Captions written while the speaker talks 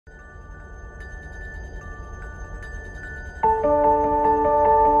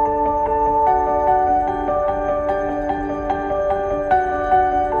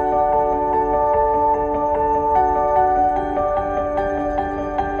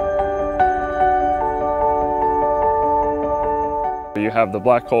you have the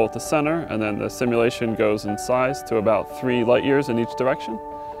black hole at the center, and then the simulation goes in size to about 3 light years in each direction.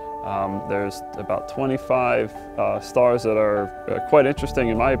 There's about 25 stars that are quite interesting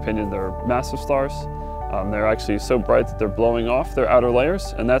in my opinion. They're massive stars. They're actually so bright that they're blowing off their outer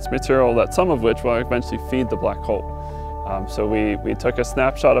layers, and that's material that some of which will eventually feed the black hole. So we took a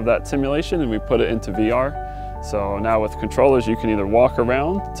snapshot of that simulation and we put it into VR. So now with controllers you can either walk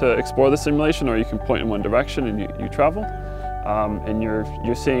around to explore the simulation, or you can point in one direction and you travel. And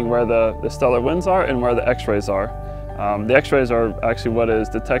you're seeing where the stellar winds are and where the X-rays are. The X-rays are actually what is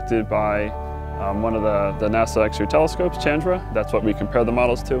detected by one of the NASA X-ray telescopes, Chandra. That's what we compare the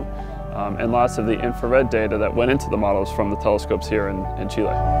models to. And lots of the infrared data that went into the models from the telescopes here in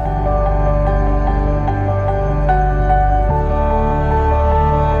Chile.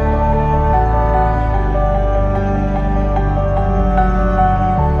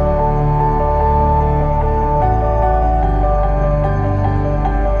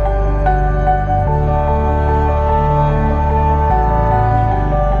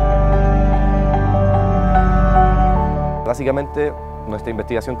 Básicamente, nuestra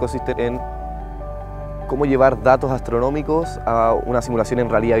investigación consiste en cómo llevar datos astronómicos a una simulación en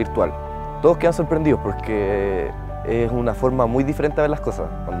realidad virtual. Todos quedan sorprendidos porque es una forma muy diferente de ver las cosas.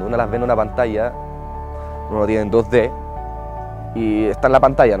 Cuando uno las ve en una pantalla, uno lo tiene en 2D y está en la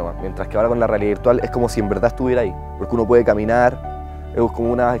pantalla nomás, mientras que ahora con la realidad virtual es como si en verdad estuviera ahí, porque uno puede caminar, es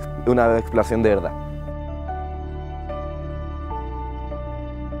como una exploración de verdad.